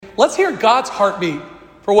let's hear God's heartbeat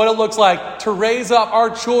for what it looks like to raise up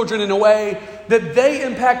our children in a way that they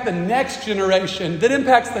impact the next generation, that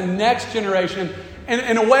impacts the next generation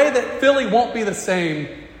in a way that Philly won't be the same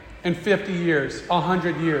in 50 years,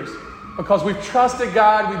 100 years. Because we've trusted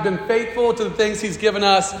God, we've been faithful to the things He's given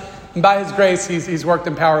us, and by His grace, He's worked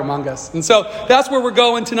in power among us. And so that's where we're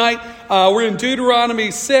going tonight. We're in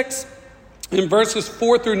Deuteronomy 6, and verses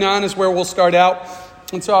 4 through 9 is where we'll start out.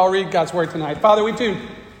 And so I'll read God's word tonight. Father, we do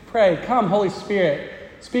pray, come, Holy Spirit,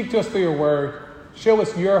 speak to us through your word. Show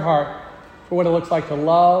us your heart for what it looks like to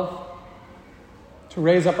love, to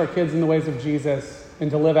raise up our kids in the ways of Jesus,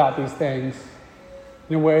 and to live out these things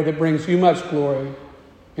in a way that brings you much glory,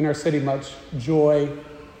 in our city much joy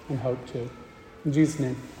and hope too. In Jesus'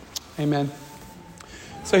 name, amen.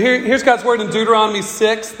 So here's God's word in Deuteronomy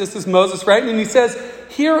 6. This is Moses writing, and he says,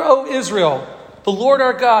 "Hear, O Israel, the Lord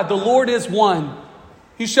our God, the Lord is one.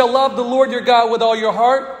 You shall love the Lord your God with all your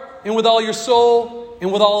heart and with all your soul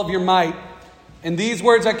and with all of your might. And these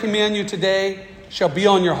words I command you today shall be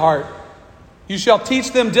on your heart. You shall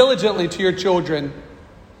teach them diligently to your children,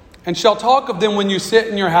 and shall talk of them when you sit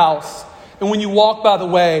in your house, and when you walk by the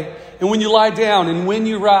way, and when you lie down, and when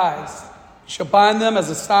you rise. You shall bind them as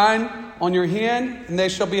a sign on your hand, and they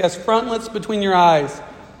shall be as frontlets between your eyes.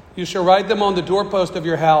 You shall write them on the doorpost of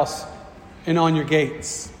your house and on your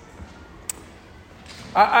gates."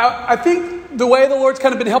 I think the way the Lord's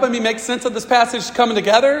kind of been helping me make sense of this passage coming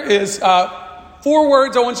together is 4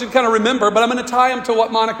 words I want you to kind of remember, but I'm going to tie them to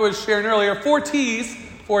what Monica was sharing earlier. 4 T's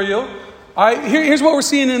for you. All right, here's what we're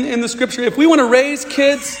seeing in the scripture. If we want to raise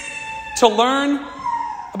kids to learn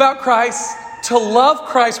about Christ, to love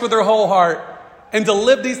Christ with their whole heart, and to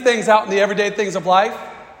live these things out in the everyday things of life,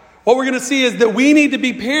 what we're going to see is that we need to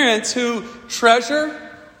be parents who treasure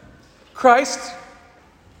Christ.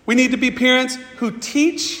 We need to be parents who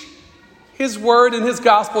teach His word and His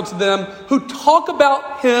gospel to them, who talk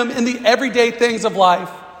about Him in the everyday things of life,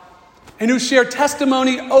 and who share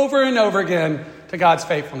testimony over and over again to God's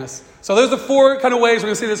faithfulness. So those are the 4 kind of ways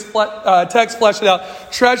we're going to see this text fleshed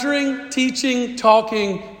out. Treasuring, teaching,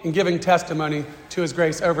 talking, and giving testimony to His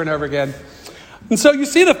grace over and over again. And so you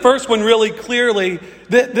see the first one really clearly.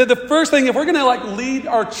 The first thing, if we're going to lead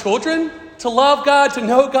our children to love God, to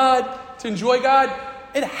know God, to enjoy God,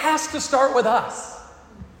 it has to start with us.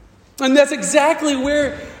 And that's exactly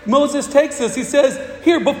where Moses takes us. He says,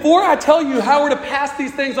 here, before I tell you how we're to pass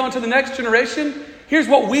these things on to the next generation, here's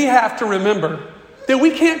what we have to remember. That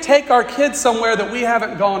we can't take our kids somewhere that we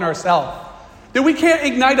haven't gone ourselves. That we can't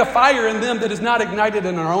ignite a fire in them that is not ignited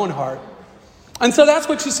in our own heart. And so that's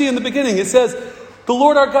what you see in the beginning. It says, the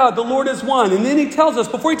Lord our God, the Lord is one. And then he tells us,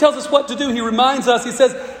 before he tells us what to do, he reminds us, he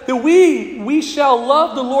says that we shall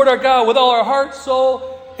love the Lord our God with all our heart,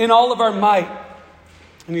 soul, and all of our might.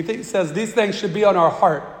 And he says these things should be on our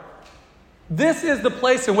heart. This is the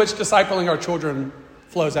place in which discipling our children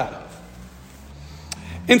flows out of.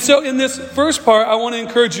 And so in this first part, I want to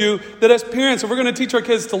encourage you that as parents, if we're going to teach our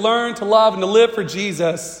kids to learn, to love, and to live for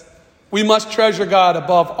Jesus, we must treasure God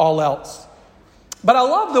above all else. But I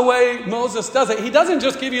love the way Moses does it. He doesn't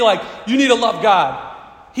just give you you need to love God.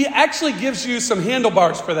 He actually gives you some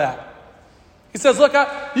handlebars for that. He says, look,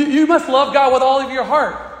 you must love God with all of your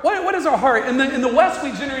heart. What is our heart? In the West,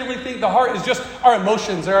 we generally think the heart is just our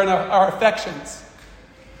emotions or our affections.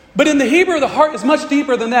 But in the Hebrew, the heart is much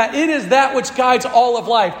deeper than that. It is that which guides all of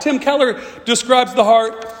life. Tim Keller describes the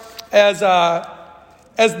heart as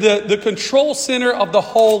the control center of the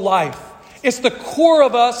whole life. It's the core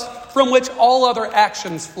of us from which all other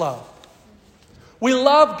actions flow. We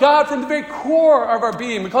love God from the very core of our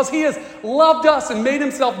being because He has loved us and made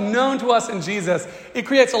Himself known to us in Jesus. It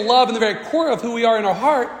creates a love in the very core of who we are in our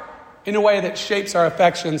heart in a way that shapes our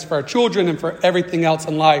affections for our children and for everything else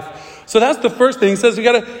in life. So that's the first thing. He says we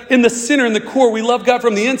got to, in the center, in the core, we love God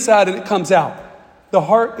from the inside and it comes out. The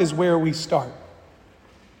heart is where we start.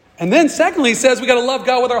 And then secondly, he says we got to love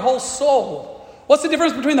God with our whole soul. What's the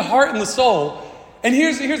difference between the heart and the soul? And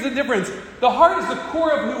here's the difference. The heart is the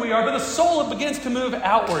core of who we are, but the soul begins to move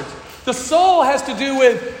outwards. The soul has to do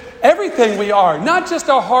with everything we are, not just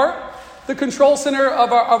our heart, the control center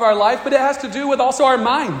of our life, but it has to do with also our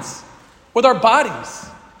minds, with our bodies.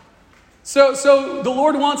 So the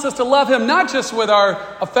Lord wants us to love Him not just with our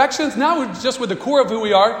affections, not just with the core of who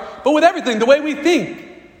we are, but with everything, the way we think,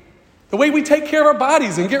 the way we take care of our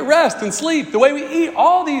bodies and get rest and sleep, the way we eat.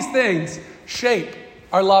 All these things shape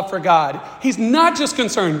our love for God. He's not just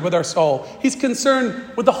concerned with our soul. He's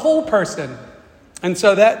concerned with the whole person. And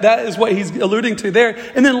so that is what he's alluding to there.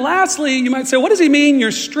 And then lastly, you might say, what does he mean,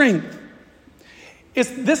 your strength? It's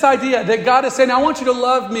this idea that God is saying, I want you to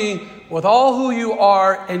love me with all who you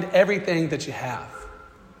are and everything that you have.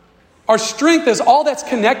 Our strength is all that's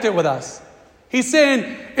connected with us. He's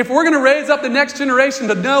saying, if we're going to raise up the next generation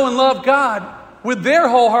to know and love God with their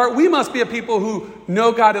whole heart, we must be a people who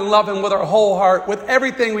know God and love Him with our whole heart, with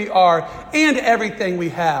everything we are and everything we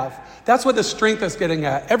have. That's what the strength is getting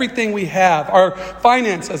at. Everything we have, our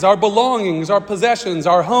finances, our belongings, our possessions,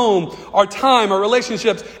 our home, our time, our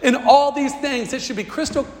relationships, and all these things, it should be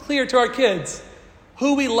crystal clear to our kids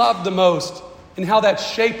who we love the most and how that's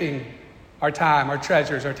shaping our time, our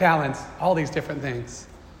treasures, our talents, all these different things.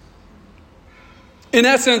 In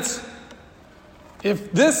essence,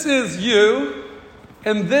 if this is you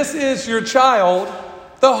and this is your child,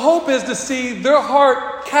 the hope is to see their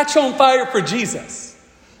heart catch on fire for Jesus.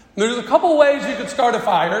 There's a couple ways you could start a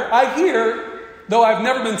fire. I hear, though I've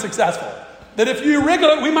never been successful, that if you wriggle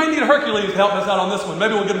it, we might need Hercules to help us out on this one.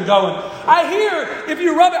 Maybe we'll get him going. I hear if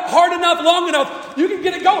you rub it hard enough, long enough, you can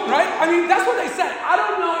get it going, right? I mean, that's what they said. I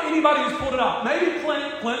don't know anybody who's pulled it off. Maybe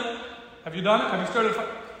Clint, have you done it? Have you started a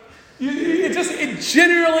fire? It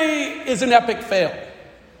generally is an epic fail.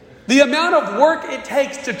 The amount of work it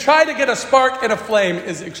takes to try to get a spark and a flame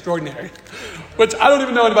is extraordinary, which I don't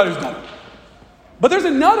even know anybody who's done it. But there's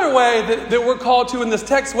another way that we're called to in this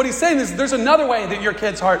text. What he's saying is there's another way that your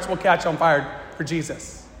kids' hearts will catch on fire for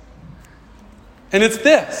Jesus. And it's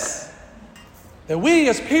this, that we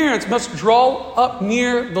as parents must draw up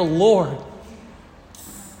near the Lord.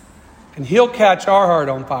 And He'll catch our heart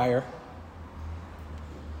on fire.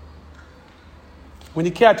 When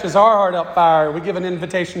He catches our heart on fire, we give an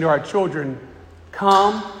invitation to our children.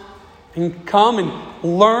 Come and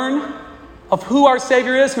learn of who our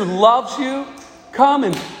Savior is, who loves you. Come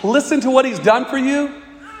and listen to what He's done for you.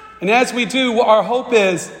 And as we do, our hope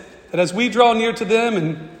is that as we draw near to them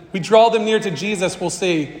and we draw them near to Jesus, we'll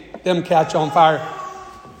see them catch on fire.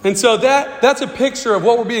 And so that's a picture of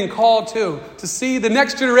what we're being called to see the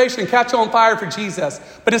next generation catch on fire for Jesus.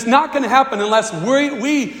 But it's not going to happen unless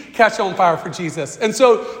we catch on fire for Jesus. And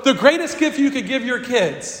so the greatest gift you could give your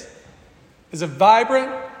kids is a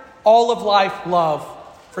vibrant, all of life love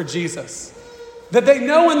for Jesus. That they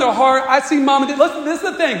know in their heart, I see mom and dad. Listen, this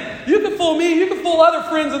is the thing. You can fool me, you can fool other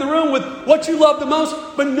friends in the room with what you love the most,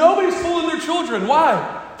 but nobody's fooling their children.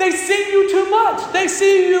 Why? They see you too much. They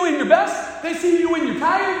see you in your best. They see you when you're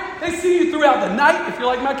tired. They see you throughout the night. If you're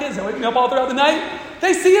like my kids, they wake me up all throughout the night.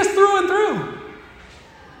 They see us through and through.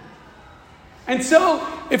 And so,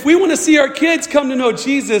 if we want to see our kids come to know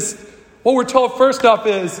Jesus, what we're told first off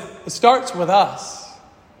is, it starts with us.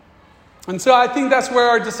 And so I think that's where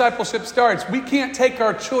our discipleship starts. We can't take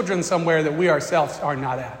our children somewhere that we ourselves are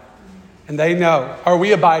not at. And they know, are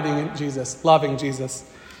we abiding in Jesus, loving Jesus?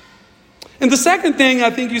 And the second thing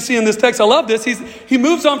I think you see in this text, I love this, he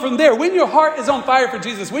moves on from there. When your heart is on fire for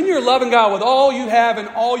Jesus, when you're loving God with all you have and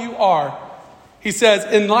all you are, he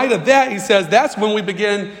says, in light of that, he says, that's when we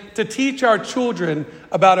begin to teach our children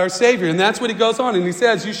about our Savior. And that's what he goes on. And he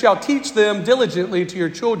says, you shall teach them diligently to your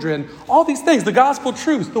children. All these things, the gospel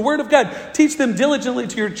truth, the word of God, teach them diligently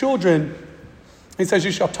to your children. He says,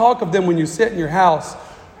 you shall talk of them when you sit in your house.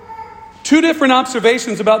 Two different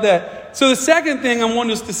observations about that. So the second thing I want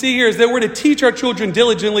us to see here is that we're to teach our children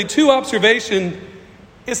diligently. Two observation.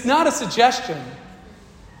 It's not a suggestion.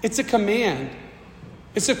 It's a command.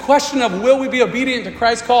 It's a question of, will we be obedient to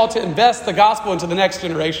Christ's call to invest the gospel into the next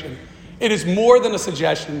generation? It is more than a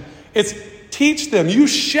suggestion. It's teach them. You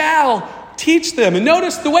shall teach them. And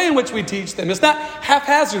notice the way in which we teach them. It's not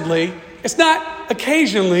haphazardly. It's not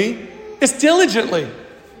occasionally. It's diligently.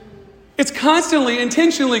 It's constantly,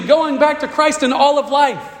 intentionally going back to Christ in all of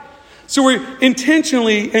life. So we're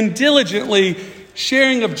intentionally and diligently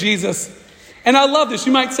sharing of Jesus. And I love this.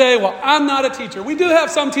 You might say, well, I'm not a teacher. We do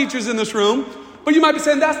have some teachers in this room. But you might be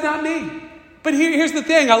saying, that's not me. But here's the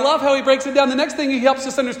thing. I love how he breaks it down. The next thing he helps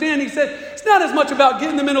us understand, he said, it's not as much about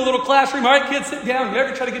getting them in a little classroom. All right, kids, sit down. You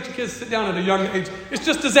ever try to get your kids to sit down at a young age? It's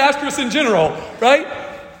just disastrous in general, right?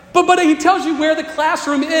 But he tells you where the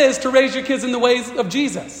classroom is to raise your kids in the ways of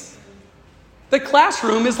Jesus. The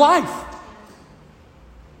classroom is life.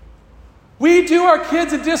 We do our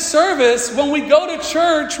kids a disservice when we go to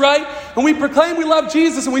church, right? And we proclaim we love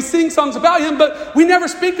Jesus and we sing songs about him, but we never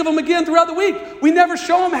speak of him again throughout the week. We never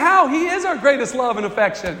show them how he is our greatest love and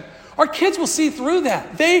affection. Our kids will see through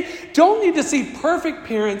that. They don't need to see perfect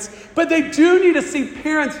parents, but they do need to see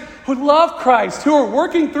parents who love Christ, who are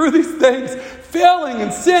working through these things, failing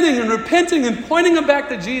and sinning and repenting and pointing them back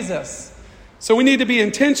to Jesus. So we need to be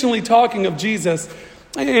intentionally talking of Jesus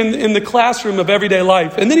in the classroom of everyday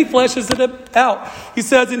life. And then he fleshes it out. He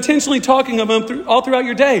says, intentionally talking of him all throughout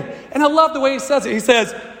your day. And I love the way he says it. He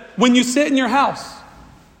says, when you sit in your house.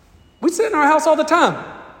 We sit in our house all the time.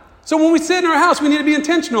 So when we sit in our house, we need to be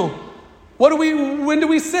intentional. When do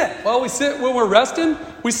we sit? Well, we sit when we're resting.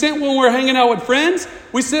 We sit when we're hanging out with friends.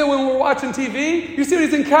 We sit when we're watching TV. You see what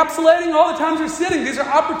he's encapsulating? All the times you're sitting. These are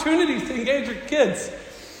opportunities to engage your kids.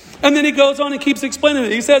 And then he goes on and keeps explaining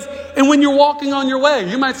it. He says, and when you're walking on your way,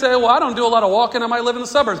 you might say, well, I don't do a lot of walking. I might live in the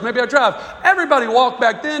suburbs. Maybe I drive. Everybody walked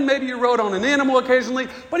back then. Maybe you rode on an animal occasionally.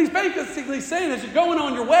 But he's basically saying as you're going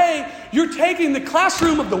on your way, you're taking the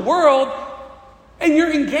classroom of the world and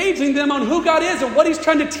you're engaging them on who God is and what he's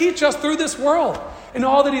trying to teach us through this world and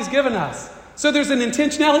all that he's given us. So there's an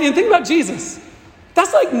intentionality. And think about Jesus.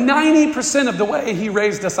 That's like 90% of the way he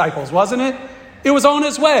raised disciples, wasn't it? It was on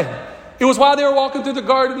his way. It was while they were walking through the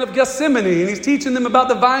Garden of Gethsemane, and he's teaching them about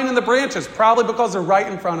the vine and the branches, probably because they're right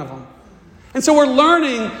in front of them. And so we're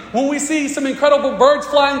learning when we see some incredible birds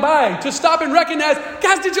flying by to stop and recognize,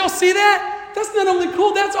 guys, did y'all see that? That's not only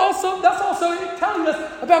cool, that's also telling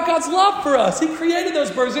us about God's love for us. He created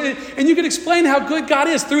those birds, and you can explain how good God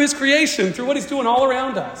is through his creation, through what he's doing all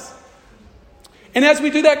around us. And as we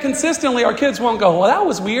do that consistently, our kids won't go, well, that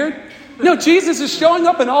was weird. No, Jesus is showing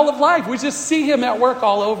up in all of life. We just see him at work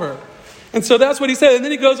all over. And so that's what he said. And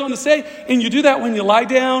then he goes on to say, and you do that when you lie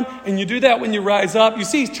down, and you do that when you rise up. You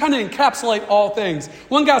see, he's trying to encapsulate all things.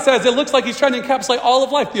 One guy says it looks like he's trying to encapsulate all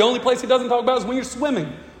of life. The only place he doesn't talk about is when you're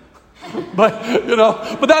swimming. But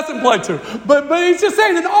that's implied too. But he's just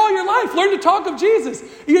saying, in all your life, learn to talk of Jesus.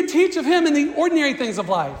 You teach of him in the ordinary things of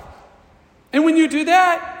life. And when you do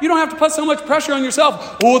that, you don't have to put so much pressure on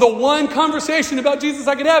yourself. Oh, the one conversation about Jesus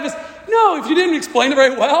I could have is, no, if you didn't explain it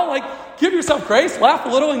very well, give yourself grace, laugh a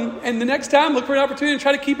little, and the next time look for an opportunity to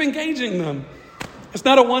try to keep engaging them. It's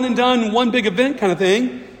not a one and done, one big event kind of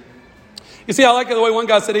thing. You see, I like the way one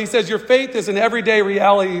guy said it. He says, your faith is an everyday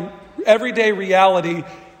reality.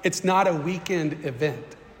 It's not a weekend event.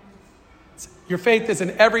 Your faith is an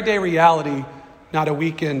everyday reality, not a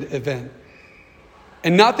weekend event.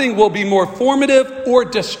 And nothing will be more formative or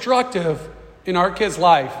destructive in our kids'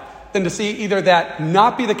 life than to see either that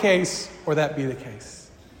not be the case or that be the case.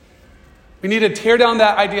 We need to tear down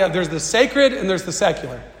that idea of there's the sacred and there's the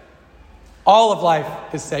secular. All of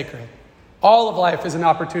life is sacred. All of life is an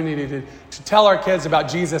opportunity to tell our kids about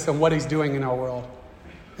Jesus and what he's doing in our world.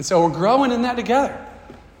 And so we're growing in that together.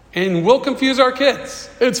 And we'll confuse our kids.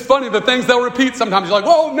 It's funny, the things they'll repeat sometimes. You're like,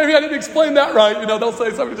 whoa, maybe I didn't explain that right. They'll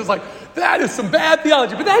say something just like, that is some bad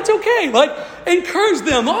theology. But that's okay. Encourage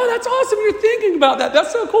them. Oh, that's awesome. You're thinking about that.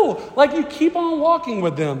 That's so cool. You keep on walking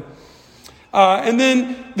with them. And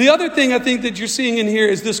then the other thing I think that you're seeing in here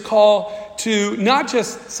is this call to not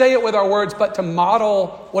just say it with our words, but to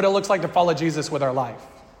model what it looks like to follow Jesus with our life.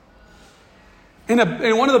 And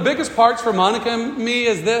one of the biggest parts for Monica and me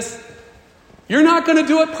is this. You're not going to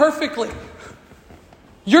do it perfectly.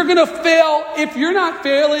 You're going to fail. If you're not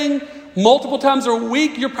failing multiple times a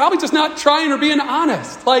week, you're probably just not trying or being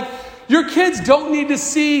honest. Your kids don't need to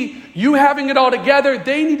see you having it all together.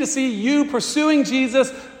 They need to see you pursuing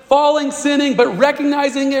Jesus, falling, sinning, but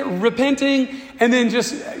recognizing it, repenting, and then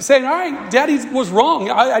just saying, all right, Daddy was wrong.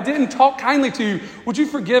 I didn't talk kindly to you. Would you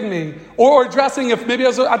forgive me? Or addressing, if maybe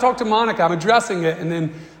I talked to Monica, I'm addressing it, and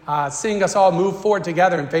then seeing us all move forward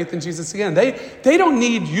together in faith in Jesus again. They don't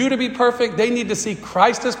need you to be perfect. They need to see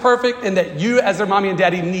Christ as perfect and that you as their mommy and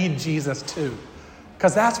daddy need Jesus too.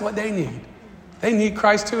 Because that's what they need. They need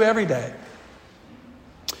Christ too every day.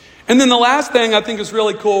 And then the last thing I think is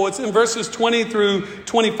really cool. It's in verses 20 through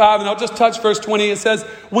 25. And I'll just touch verse 20. It says,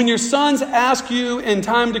 when your sons ask you in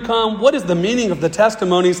time to come, what is the meaning of the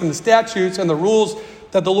testimonies and the statutes and the rules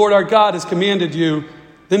that the Lord our God has commanded you?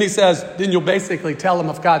 Then he says, then you'll basically tell them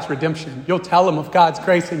of God's redemption. You'll tell them of God's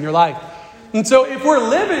grace in your life. And so if we're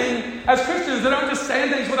living as Christians that aren't just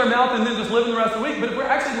saying things with our mouth and then just living the rest of the week, but if we're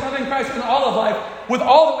actually loving Christ in all of life, with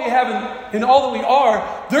all that we have and all that we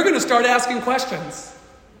are, they're going to start asking questions.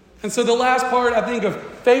 And so the last part, I think, of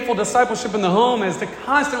faithful discipleship in the home is to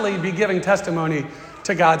constantly be giving testimony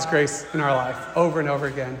to God's grace in our life over and over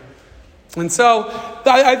again. And so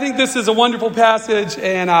I think this is a wonderful passage,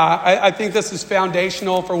 and I think this is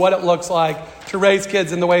foundational for what it looks like to raise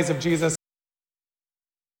kids in the ways of Jesus.